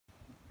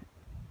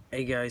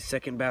Hey guys,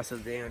 second bass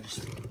of the day on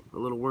just a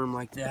little worm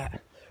like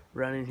that.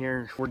 Running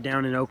here, we're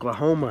down in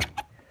Oklahoma.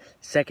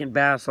 Second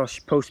bass. I'll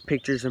post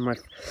pictures of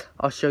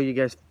I'll show you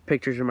guys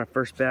pictures of my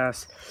first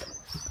bass.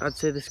 I'd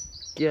say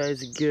this guy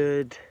is a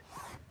good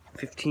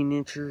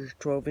 15-incher,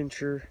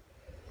 12-incher.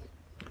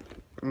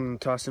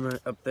 Toss him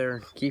up there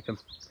and keep him.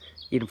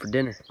 Eat him for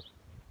dinner.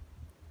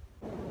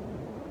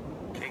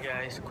 Okay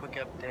guys, quick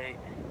update.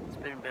 It's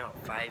been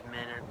about 5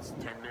 minutes,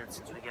 10 minutes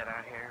since we got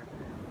out here.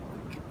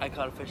 I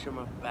caught a fish on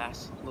my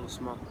bass, a little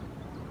small,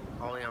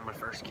 ollie on my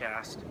first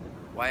cast.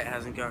 Wyatt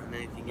hasn't gotten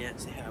anything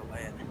yet. Say hi,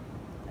 Wyatt.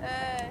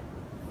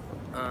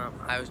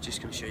 I was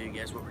just going to show you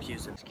guys what we're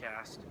using this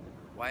cast.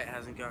 Wyatt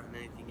hasn't gotten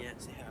anything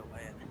yet. Say hi,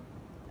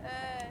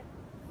 Wyatt.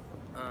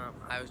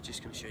 I was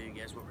just going to show you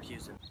guys what we're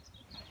using.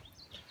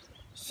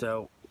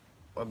 So,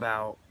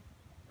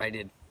 I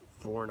did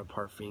 4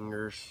 1/4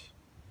 fingers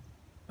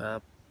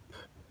up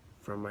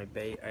from my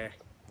bait. I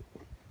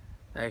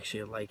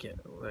actually like it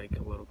like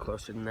a little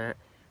closer than that.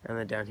 And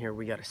then down here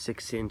we got a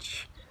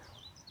 6-inch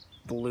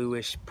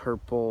bluish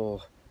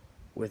purple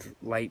with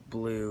light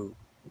blue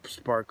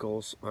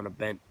sparkles on a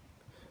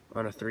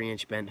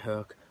 3-inch bent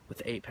hook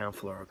with 8-pound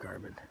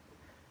fluorocarbon.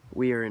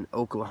 We are in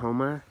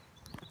Oklahoma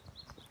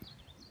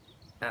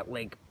at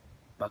Lake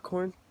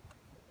Buckhorn,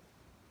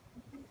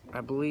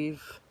 I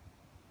believe.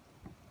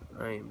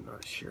 I am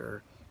not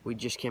sure. We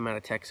just came out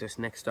of Texas.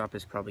 Next stop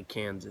is probably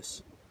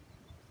Kansas.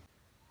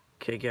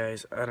 Okay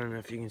guys, I don't know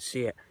if you can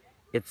see it.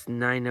 It's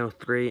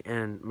 9:03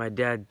 and my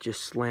dad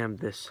just slammed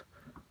this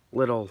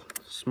little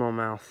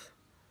smallmouth